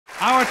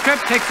Our trip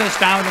takes us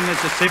down the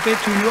Mississippi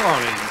to New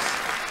Orleans.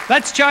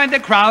 Let's join the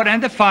crowd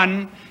and the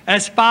fun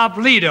as Bob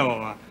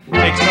Lido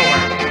takes the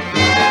word.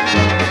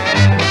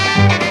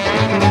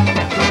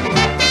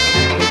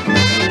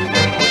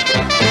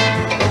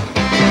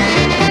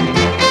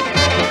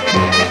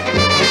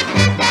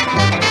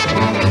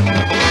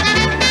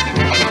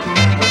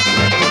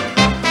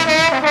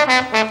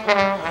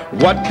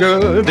 What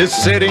good is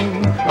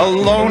sitting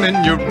alone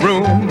in your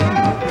room?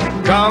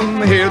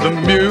 Come hear the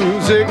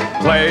music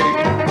play.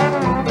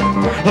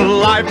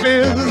 Life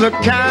is a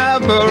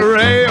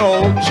cabaret,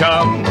 old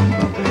chum.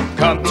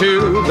 Come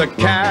to the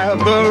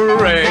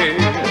cabaret.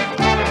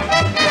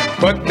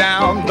 Put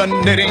down the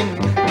knitting,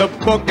 the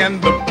book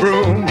and the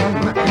broom.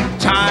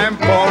 Time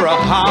for a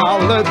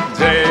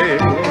holiday.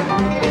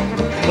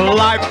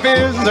 Life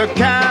is a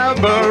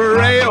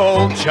cabaret,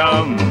 old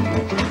chum.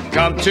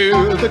 Come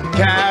to the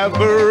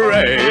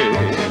cabaret.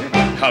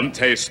 Come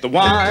taste the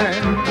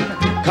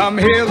wine. Come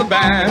hear the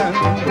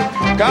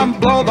band. Come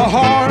blow the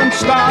horn.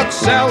 Start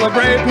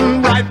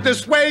celebrating. Right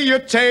this way your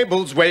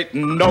table's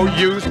waiting. No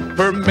use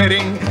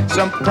permitting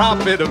some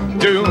prophet of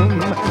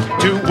doom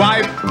to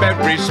wipe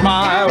every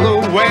smile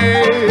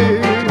away.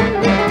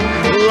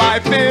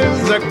 Life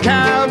is a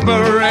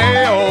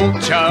cabaret, old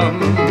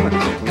chum.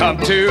 Come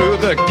to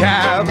the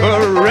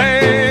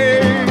cabaret.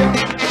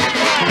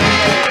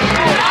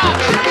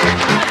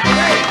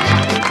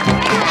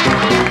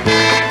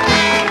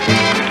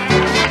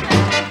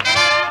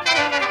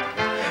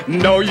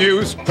 No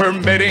use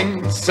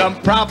permitting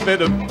some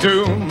prophet of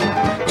doom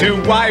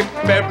to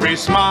wipe every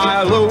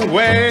smile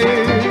away.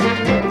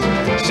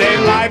 Say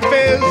life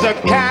is a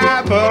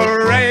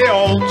cabaret,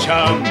 old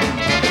chum.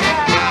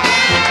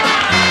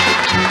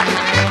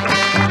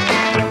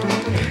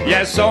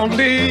 Yes,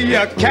 only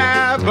a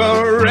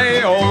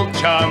cabaret, old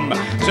chum.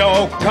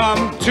 So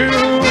come to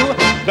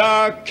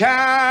the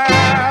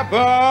cabaret.